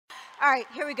All right,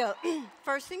 here we go.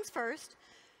 First things first.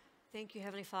 Thank you,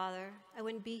 Heavenly Father. I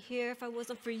wouldn't be here if I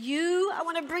wasn't for you. I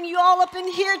want to bring you all up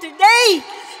in here today.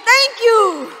 Thank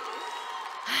you.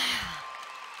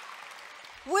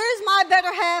 Where's my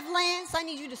better half, Lance? I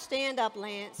need you to stand up,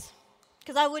 Lance,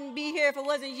 because I wouldn't be here if it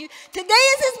wasn't you. Today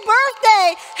is his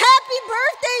birthday. Happy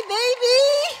birthday, baby.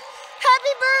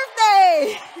 Happy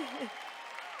birthday.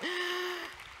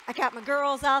 I got my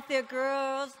girls out there,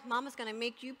 girls. Mama's going to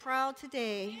make you proud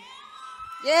today.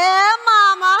 Yeah,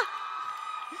 Mama.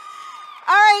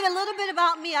 All right, a little bit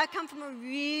about me. I come from a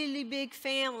really big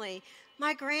family.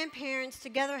 My grandparents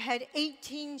together had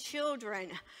 18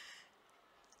 children,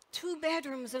 2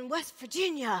 bedrooms in West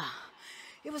Virginia.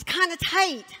 It was kind of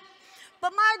tight.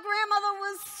 But my grandmother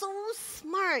was so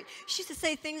smart. She used to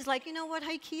say things like, you know what,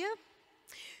 Hikea?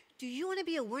 Do you want to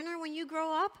be a winner when you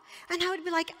grow up? And I would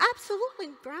be like, absolutely,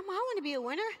 Grandma, I want to be a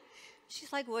winner.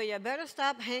 She's like, well, you better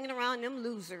stop hanging around them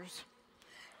losers.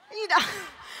 You know,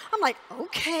 I'm like,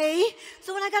 okay.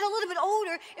 So when I got a little bit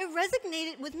older, it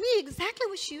resonated with me exactly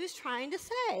what she was trying to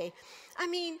say. I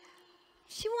mean,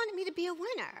 she wanted me to be a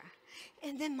winner.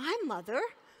 And then my mother,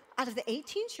 out of the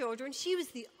 18 children, she was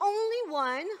the only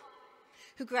one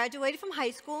who graduated from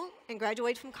high school and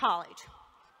graduated from college.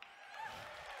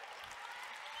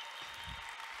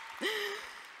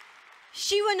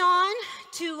 She went on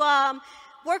to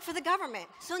work for the government.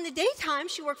 So in the daytime,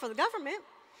 she worked for the government.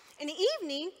 In the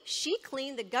evening, she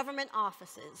cleaned the government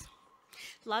offices.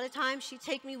 A lot of times, she'd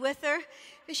take me with her,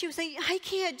 and she would say,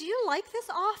 Hikea, do you like this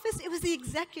office? It was the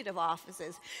executive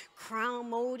offices. Crown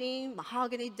molding,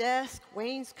 mahogany desk,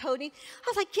 wainscoting. I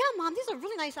was like, yeah, Mom, these are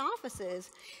really nice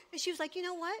offices. And she was like, you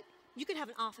know what? You can have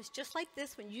an office just like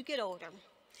this when you get older.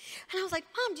 And I was like,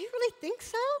 Mom, do you really think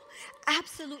so?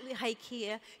 Absolutely,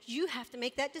 Hikea. You have to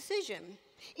make that decision.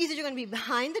 Either you're going to be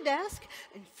behind the desk,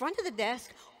 in front of the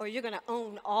desk, or you're going to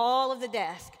own all of the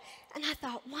desk. And I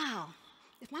thought, wow,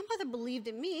 if my mother believed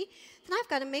in me, then I've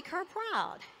got to make her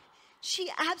proud. She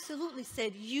absolutely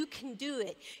said, you can do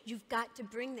it. You've got to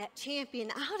bring that champion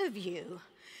out of you.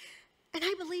 And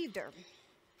I believed her.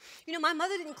 You know, my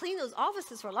mother didn't clean those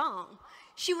offices for long.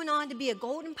 She went on to be a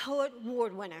Golden Poet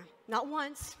Award winner. Not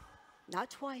once, not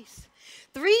twice.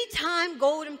 3-time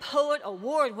Golden Poet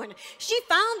Award winner. She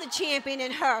found the champion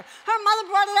in her. Her mother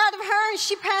brought it out of her, and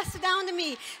she passed it down to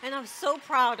me. And I'm so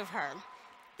proud of her.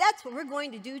 That's what we're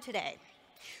going to do today.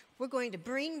 We're going to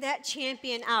bring that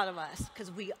champion out of us,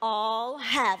 because we all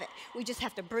have it. We just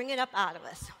have to bring it up out of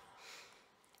us.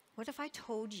 What if I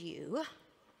told you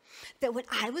that when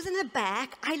I was in the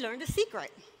back, I learned a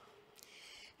secret?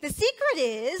 The secret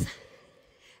is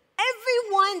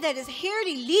everyone that is here at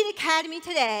Elite Academy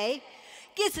today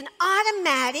gets an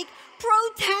automatic Pro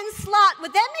 10 slot.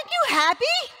 Would that make you happy?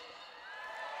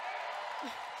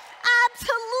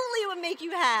 Absolutely, it would make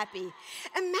you happy.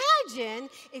 Imagine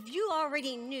if you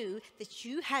already knew that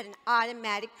you had an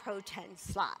automatic Pro 10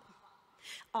 slot.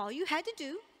 All you had to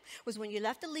do was when you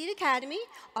left Elite Academy,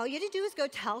 all you had to do is go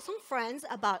tell some friends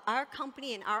about our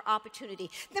company and our opportunity.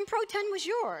 Then Pro 10 was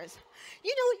yours.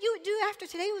 You know what you would do after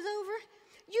today was over?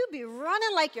 You'd be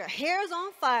running like your hair's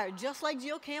on fire, just like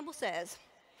Jill Campbell says.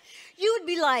 You would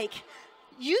be like,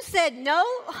 you said no?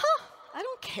 Huh, I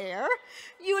don't care.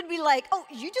 You would be like, oh,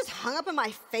 you just hung up in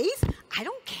my face? I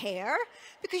don't care.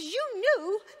 Because you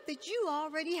knew that you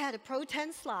already had a Pro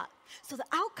 10 slot. So the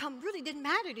outcome really didn't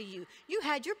matter to you. You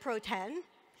had your Pro 10.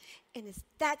 And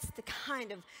that's the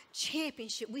kind of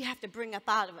championship we have to bring up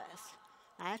out of us.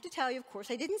 I have to tell you, of course,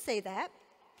 I didn't say that.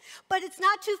 But it's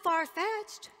not too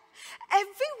far-fetched.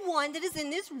 Everyone that is in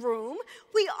this room,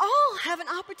 we all have an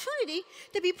opportunity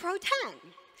to be Pro 10.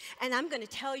 And I'm going to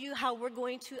tell you how we're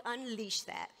going to unleash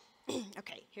that.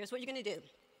 Okay, here's what you're going to do.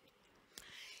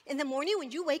 In the morning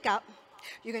when you wake up,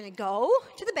 you're going to go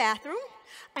to the bathroom,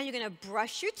 and you're going to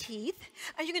brush your teeth,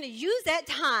 and you're going to use that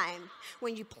time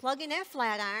when you plug in that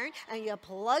flat iron, and you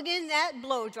plug in that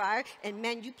blow dryer, and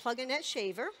then you plug in that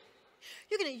shaver.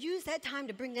 You're going to use that time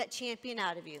to bring that champion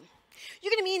out of you.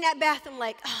 You're going to be in that bathroom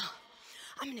like, oh,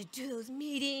 I'm going to do those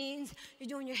meetings. You're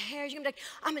doing your hair. You're going to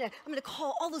be like, I'm going to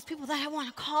call all those people that I want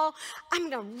to call. I'm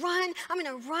going to run. I'm going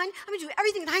to do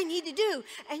everything that I need to do.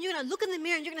 And you're going to look in the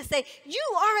mirror and you're going to say, you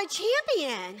are a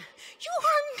champion. You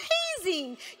are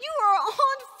amazing. You are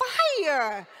on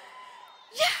fire.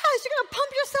 Yes, you're going to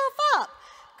pump yourself up.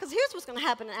 Because here's what's going to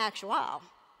happen in actual.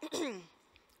 When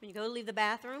you go to leave the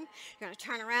bathroom, you're going to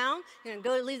turn around. You're going to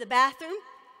go to leave the bathroom.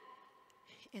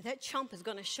 And that chump is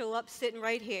going to show up sitting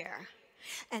right here.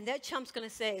 And that chump's going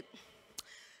to say,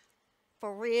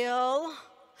 for real,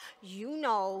 you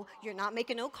know you're not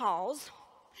making no calls.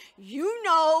 You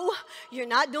know you're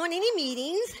not doing any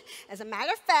meetings. As a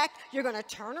matter of fact, you're going to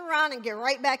turn around and get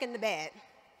right back in the bed.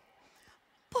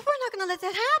 But we're not going to let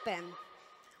that happen.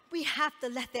 We have to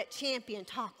let that champion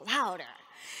talk louder.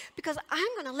 Because I'm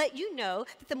going to let you know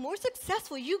that the more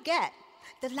successful you get,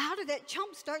 the louder that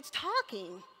chump starts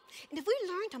talking. And if we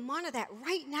learn to monitor that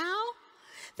right now,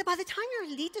 that by the time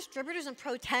you're elite distributors and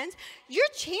Pro 10s, your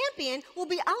champion will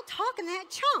be out talking that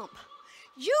chump.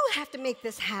 You have to make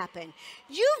this happen.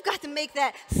 You've got to make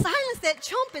that silence that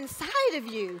chump inside of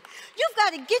you. You've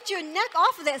got to get your neck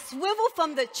off of that swivel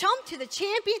from the chump to the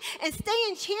champion and stay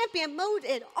in champion mode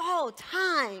at all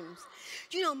times.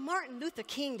 You know, Martin Luther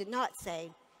King did not say,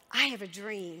 I have a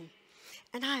dream,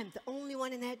 and I am the only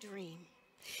one in that dream.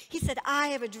 He said, I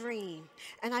have a dream,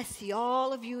 and I see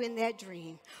all of you in that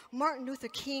dream. Martin Luther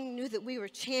King knew that we were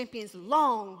champions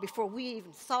long before we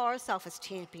even saw ourselves as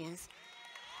champions.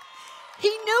 He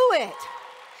knew it.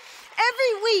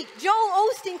 Every week, Joel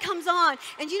Osteen comes on,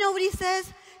 and you know what he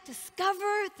says?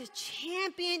 Discover the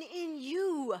champion in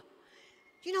you.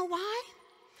 You know why?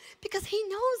 Because he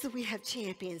knows that we have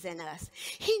champions in us.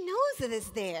 He knows that it's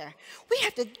there. We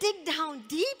have to dig down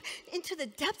deep into the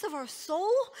depths of our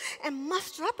soul and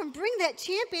muster up and bring that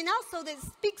champion out so that it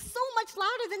speaks so much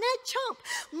louder than that chump.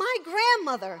 My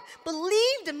grandmother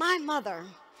believed in my mother.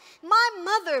 My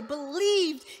mother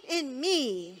believed in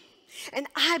me. And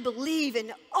I believe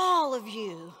in all of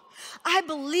you. I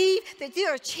believe that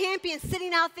there are champions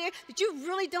sitting out there that you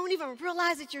really don't even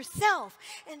realize it yourself.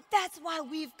 And that's why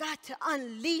we've got to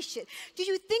unleash it. Did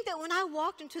you think that when I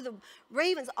walked into the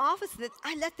Ravens office that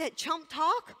I let that chump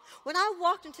talk? When I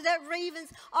walked into that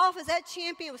Ravens office, that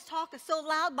champion was talking so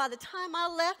loud, by the time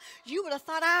I left, you would have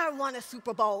thought I won a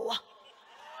Super Bowl.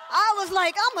 I was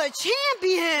like, I'm a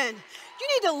champion. You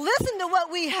need to listen to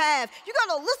what we have. You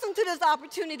got to listen to this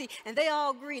opportunity. And they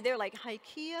all agreed. They're like,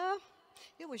 Hikea,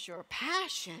 it was your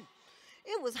passion.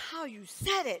 It was how you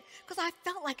said it, because I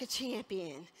felt like a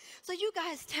champion. So you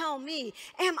guys tell me,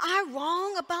 am I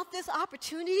wrong about this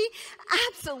opportunity?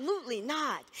 Absolutely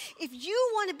not. If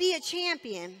you want to be a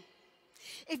champion,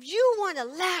 if you want to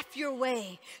laugh your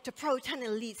way to Pro 10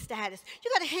 elite status,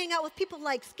 you got to hang out with people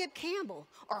like Skip Campbell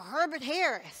or Herbert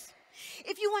Harris.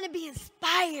 If you want to be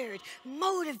inspired,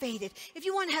 motivated, if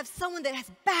you want to have someone that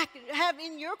have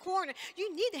in your corner,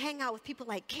 you need to hang out with people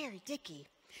like Carrie Dickey,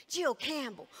 Jill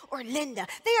Campbell, or Linda.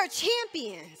 They are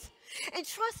champions. And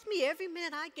trust me, every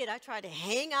minute I get, I try to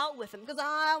hang out with them because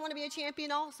I want to be a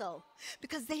champion also,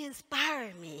 because they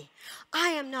inspire me. I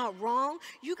am not wrong.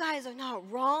 You guys are not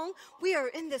wrong. We are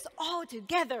in this all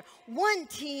together. One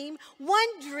team, one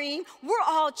dream. We're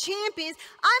all champions.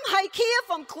 I'm Hikea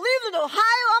from Cleveland,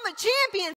 Ohio. I'm a champion.